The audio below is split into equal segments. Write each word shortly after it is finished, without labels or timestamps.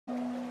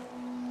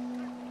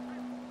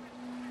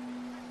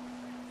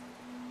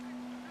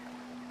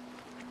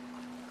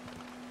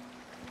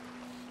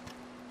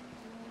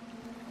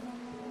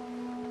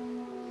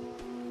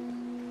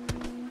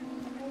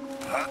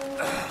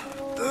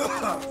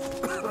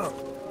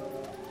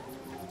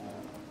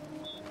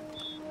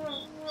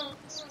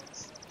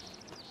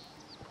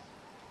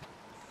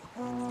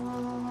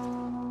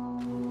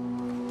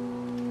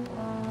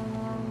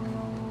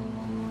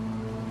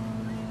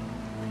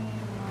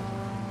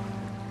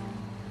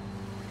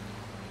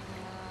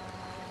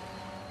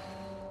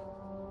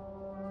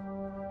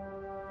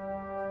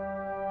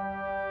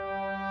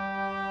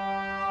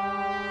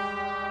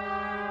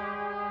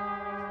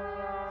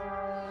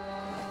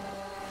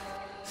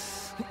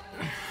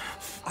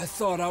I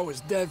thought I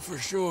was dead for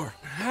sure.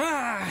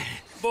 Hi,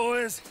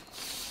 boys.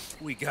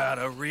 We got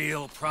a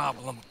real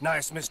problem.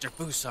 Nice Mr.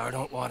 Fusar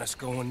don't want us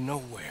going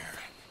nowhere.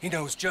 He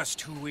knows just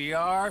who we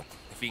are.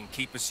 If he can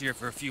keep us here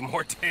for a few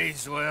more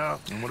days, well...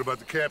 And what about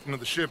the captain of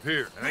the ship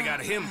here? They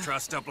got him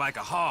trussed up like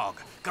a hog.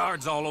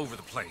 Guards all over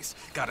the place.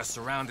 Got us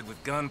surrounded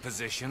with gun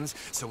positions,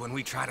 so when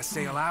we try to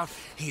sail out,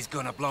 he's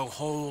gonna blow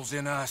holes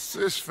in us.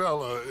 This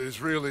fella is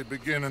really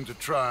beginning to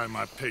try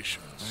my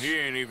patience. He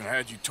ain't even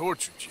had you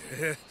tortured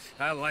yet.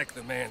 I like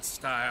the man's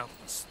style.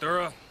 It's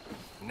thorough,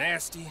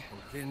 nasty,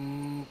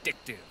 and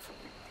vindictive.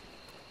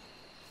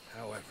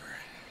 However,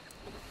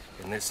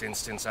 in this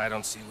instance, I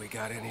don't see we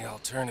got any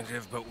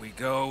alternative, but we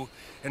go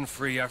and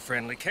free our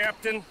friendly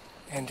captain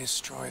and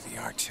destroy the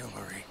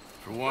artillery.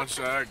 For once,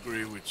 I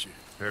agree with you.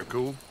 They're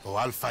cool? Oh,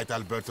 I'll fight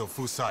Alberto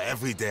Fusar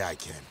every day I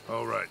can.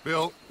 All right.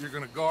 Bill, you're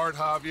gonna guard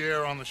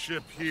Javier on the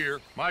ship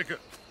here. Micah,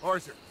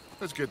 Arthur,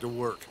 let's get to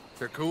work.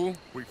 They're cool?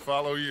 We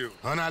follow you.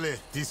 Anale,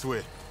 this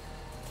way.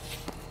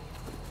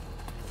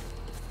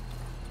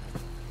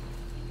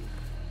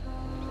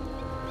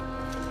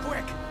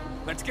 Quick!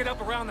 Let's get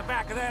up around the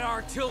back of that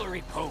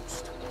artillery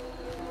post.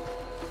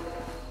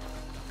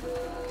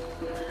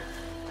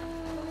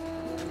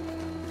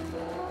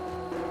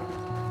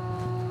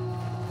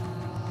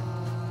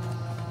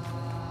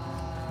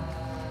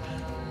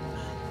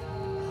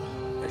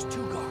 There's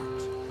 2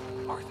 guards.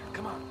 Arthur,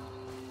 come on.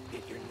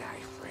 Get your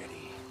knife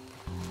ready.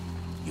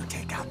 You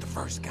take out the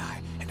first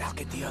guy, and I'll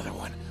get the other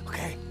one,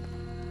 okay?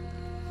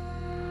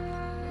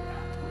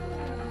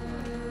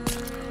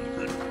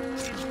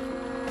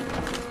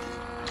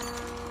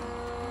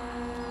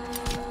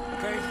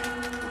 Okay,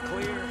 we're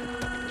clear.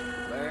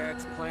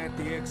 Let's plant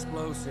the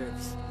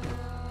explosives.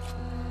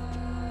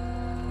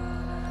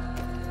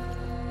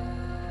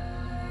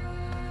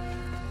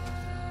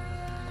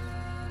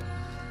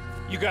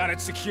 You got it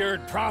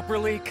secured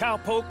properly,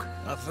 cowpoke?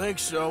 I think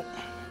so.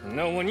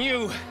 Knowing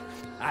you,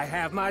 I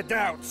have my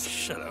doubts.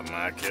 Shut up,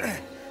 Micah.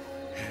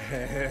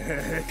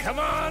 Come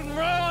on,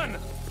 run!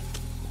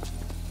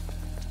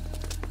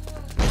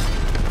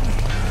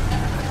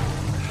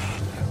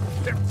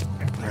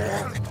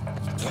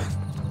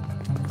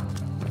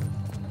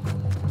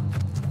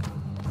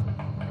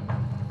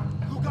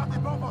 Who got the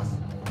bombers?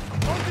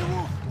 On the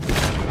roof!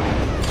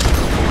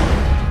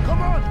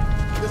 Come on!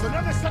 There's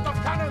another set of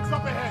cannons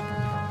up ahead!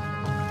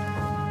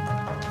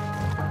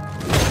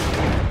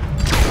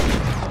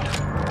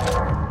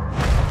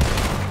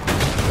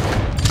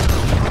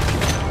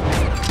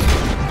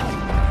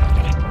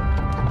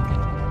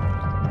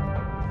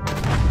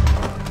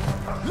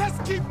 Let's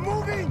keep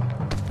moving!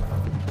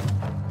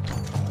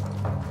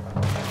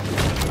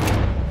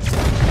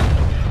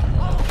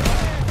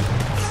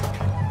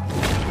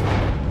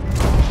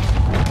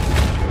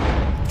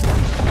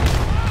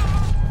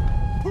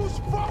 Push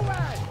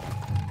forward!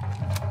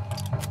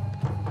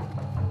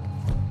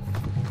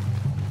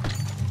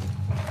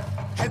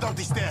 Head up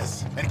the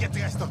stairs and get the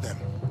rest of them.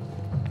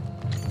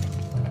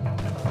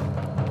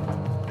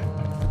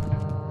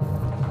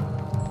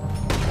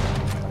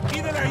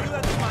 Pídele ayuda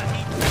a tu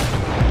manito.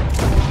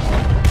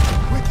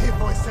 Wait here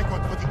for a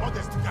second for the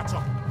others to catch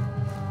up.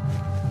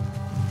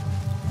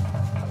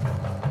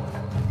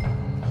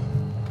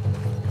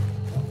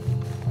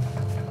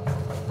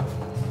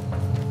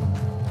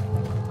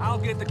 I'll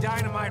get the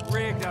dynamite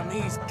rigged on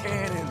these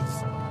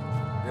cannons.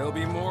 There'll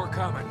be more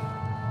coming.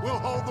 We'll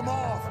hold them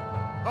off.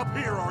 Up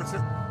here,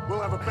 Arthur. We'll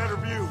have a better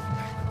view.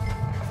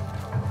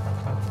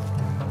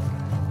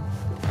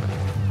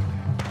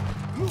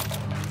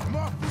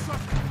 Mark this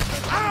up.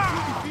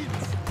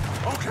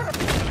 Okay.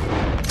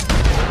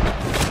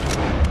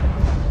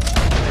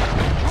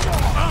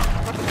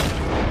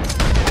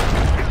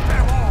 Get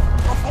them off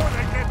before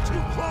they get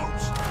too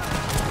close.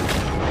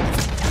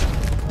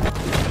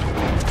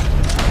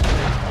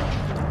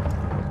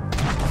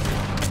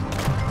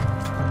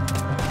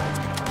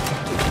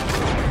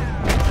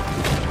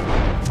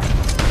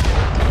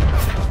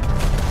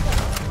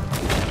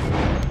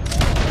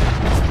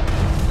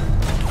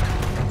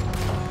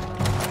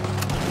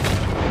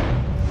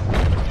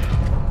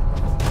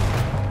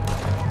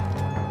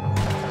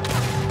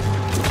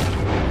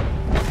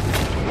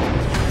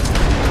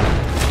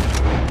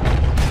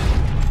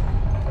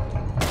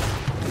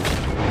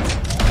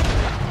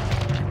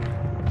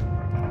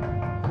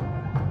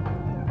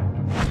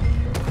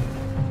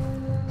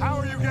 How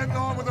are you getting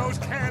on with those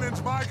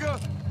cannons, Micah?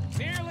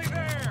 Nearly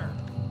there.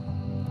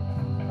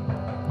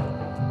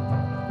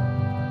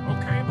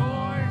 Okay,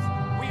 boys,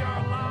 we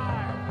are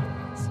live.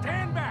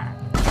 Stand back.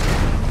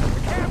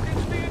 The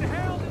captain's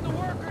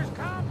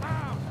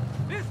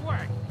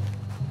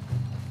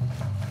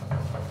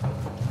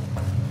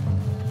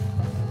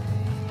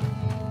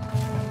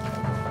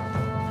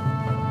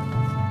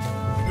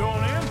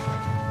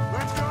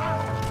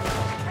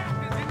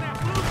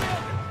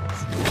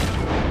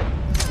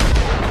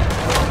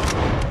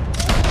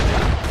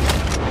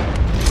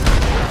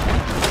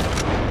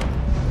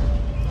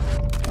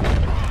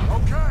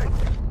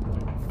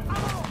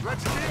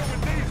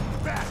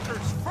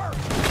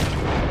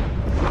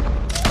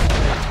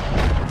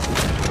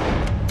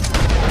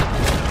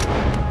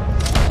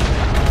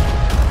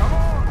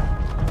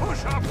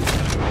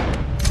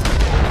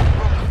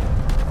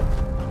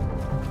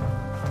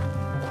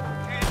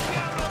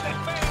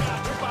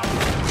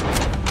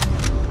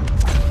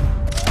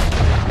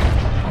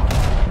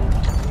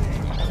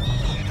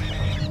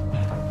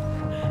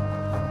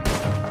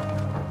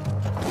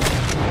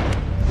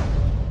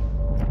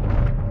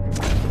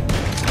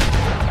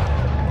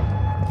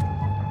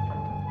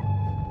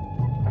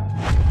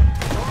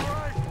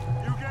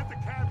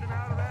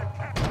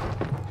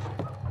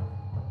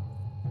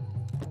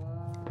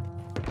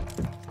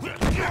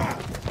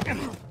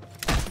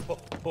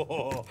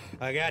Oh,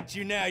 I got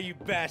you now, you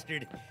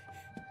bastard.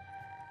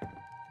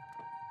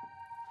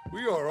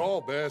 We are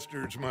all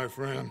bastards, my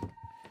friend.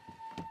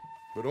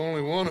 But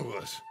only one of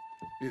us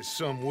is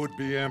some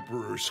would-be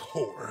emperor's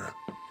whore.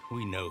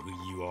 We know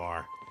who you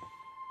are.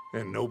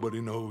 And nobody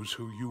knows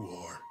who you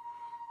are.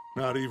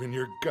 Not even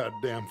your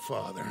goddamn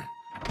father.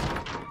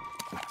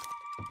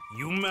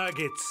 You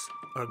maggots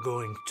are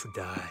going to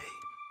die.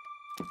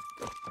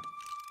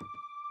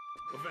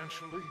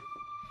 Eventually,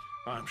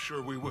 I'm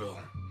sure we will.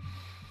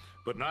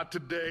 But not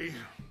today,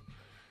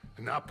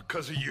 and not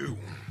because of you.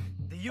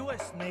 The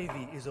U.S.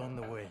 Navy is on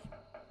the way.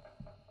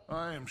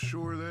 I am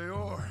sure they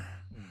are.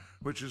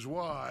 Which is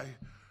why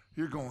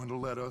you're going to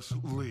let us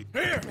leave.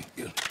 Here!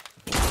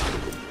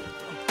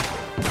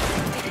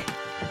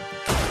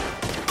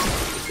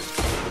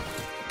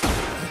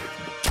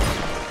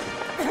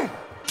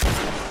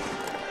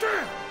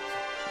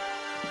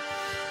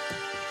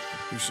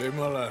 You saved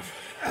my life.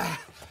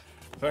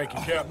 Thank you,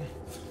 Captain.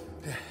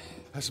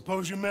 I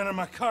suppose you men are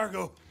my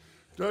cargo.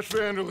 Dutch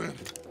Vanderlyn,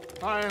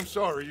 I am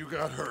sorry you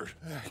got hurt.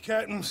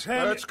 Captain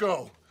Sam. Let's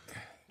go.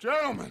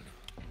 Gentlemen.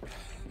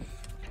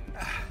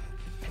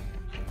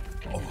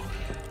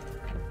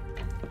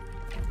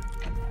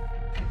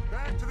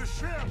 Back to the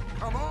ship!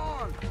 Come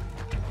on!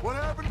 What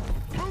happened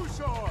to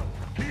Broussard?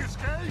 He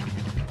escaped?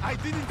 I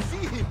didn't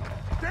see him!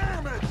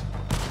 Damn it!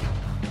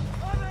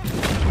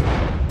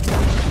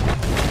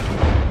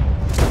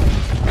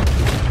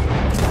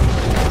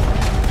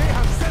 They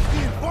have sent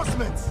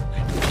reinforcements!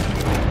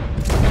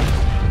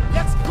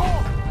 Let's go!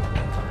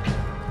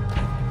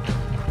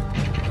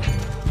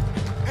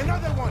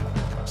 Another one!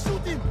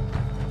 Shoot him!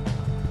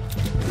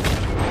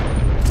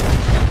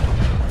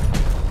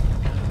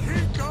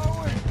 Keep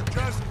going!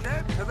 Just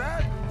get to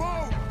that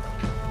boat!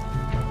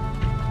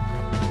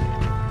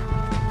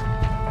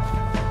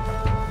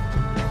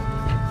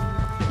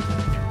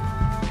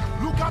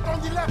 Look out on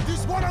the left!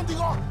 There's one on the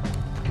rock!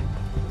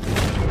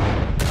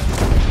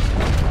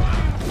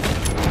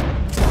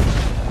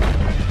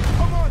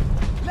 Come on!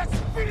 Let's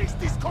finish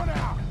this corner!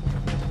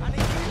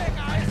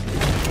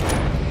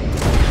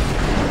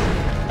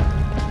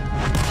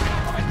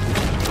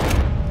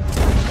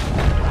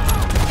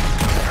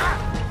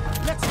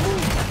 Let's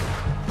move!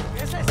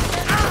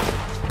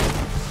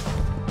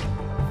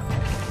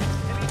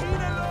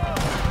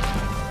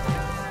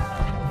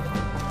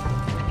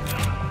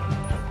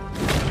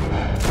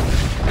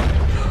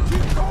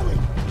 Keep going!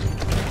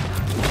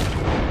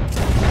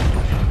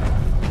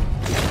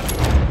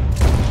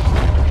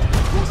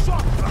 Push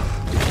up!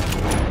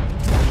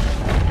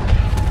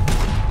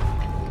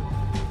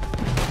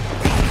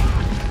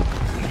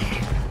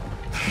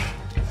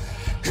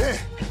 Hey!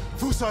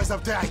 Fuso is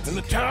up there, I think. In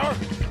the tower?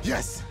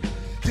 Yes!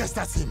 Yes,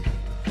 that's him.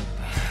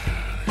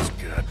 This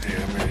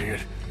goddamn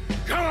idiot.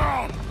 Come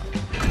on!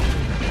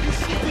 You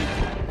shooting?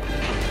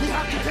 We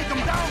have to take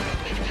him down!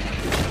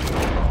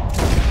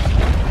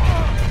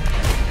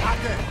 Out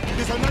there!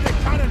 There's another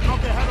cannon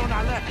up ahead on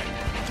our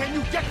left. Can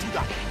you get to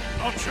that?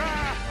 I'll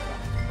try.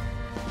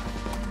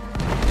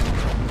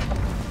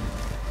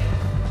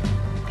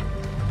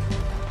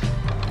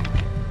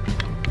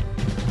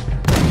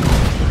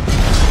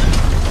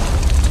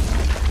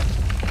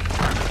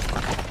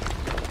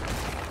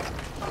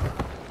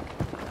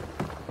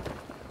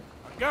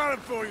 Got it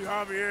for you,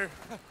 Javier.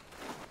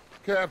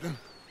 Captain,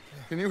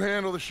 can you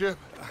handle the ship?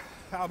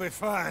 I'll be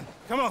fine.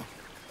 Come on.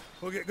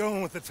 We'll get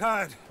going with the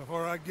tide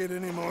before I get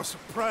any more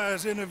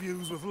surprise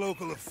interviews with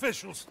local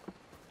officials.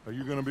 Are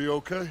you gonna be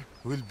okay?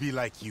 We'll be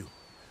like you.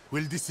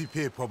 We'll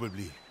disappear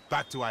probably.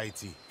 Back to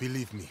Haiti.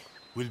 Believe me,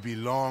 we'll be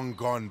long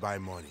gone by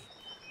morning.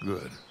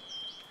 Good.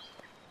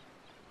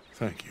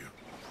 Thank you.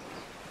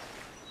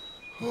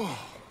 Oh.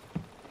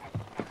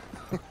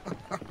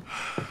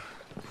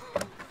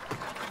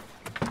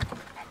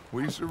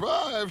 We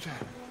survived.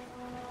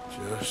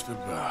 Just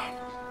about.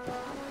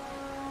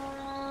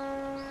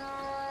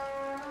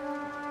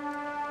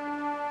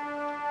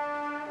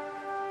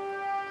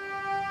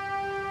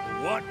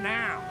 What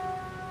now?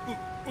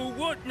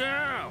 What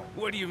now?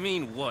 What do you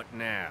mean, what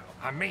now?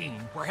 I mean,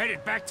 we're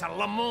headed back to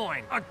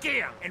Lemoyne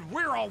again, and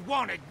we're all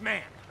wanted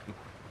men.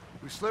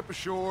 We slip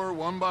ashore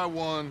one by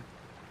one,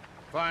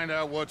 find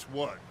out what's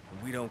what.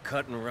 We don't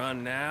cut and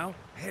run now?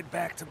 Head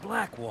back to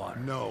Blackwater.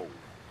 No,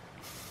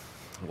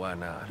 Why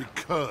not?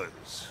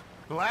 because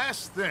the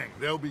last thing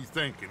they'll be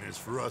thinking is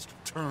for us to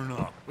turn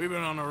up. We've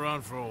been on the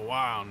run for a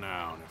while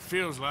now, and it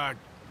feels like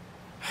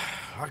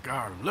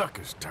our luck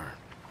has turned.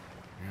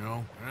 You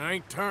know? And it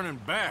ain't turning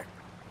back.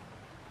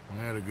 We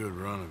had a good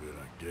run of it,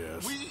 I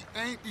guess. We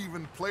ain't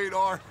even played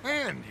our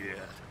hand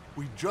yet.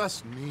 We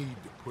just need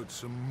to put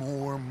some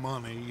more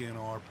money in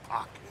our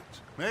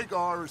pockets. Make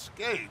our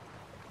escape.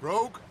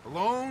 Broke,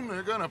 alone,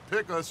 they're gonna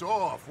pick us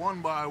off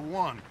one by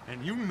one.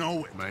 And you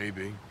know it.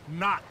 Maybe.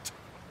 Not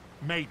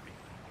maybe.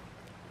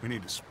 We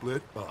need to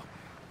split up.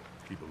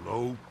 Keep a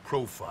low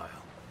profile.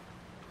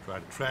 Try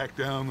to track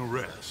down the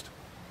rest.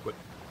 But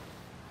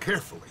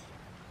carefully.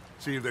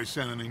 See if they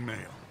send any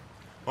mail.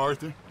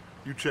 Arthur,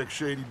 you check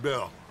Shady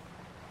Bell.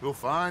 We'll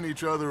find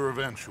each other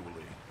eventually.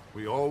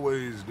 We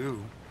always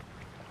do.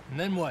 And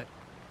then what?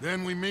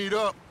 Then we meet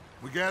up,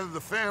 we gather the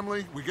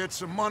family, we get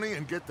some money,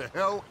 and get the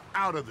hell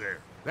out of there.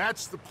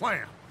 That's the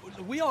plan.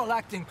 We all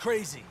acting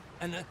crazy.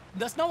 And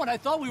that's not what I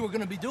thought we were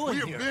gonna be doing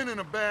We here. have been in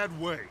a bad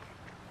way.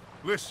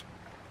 Listen,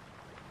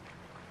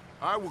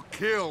 I will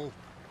kill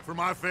for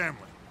my family.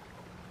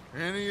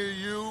 Any of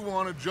you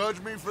want to judge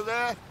me for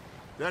that?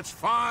 That's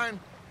fine,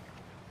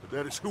 but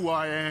that is who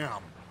I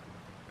am.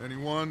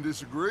 Anyone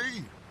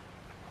disagree?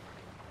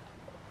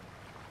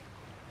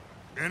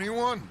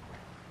 Anyone?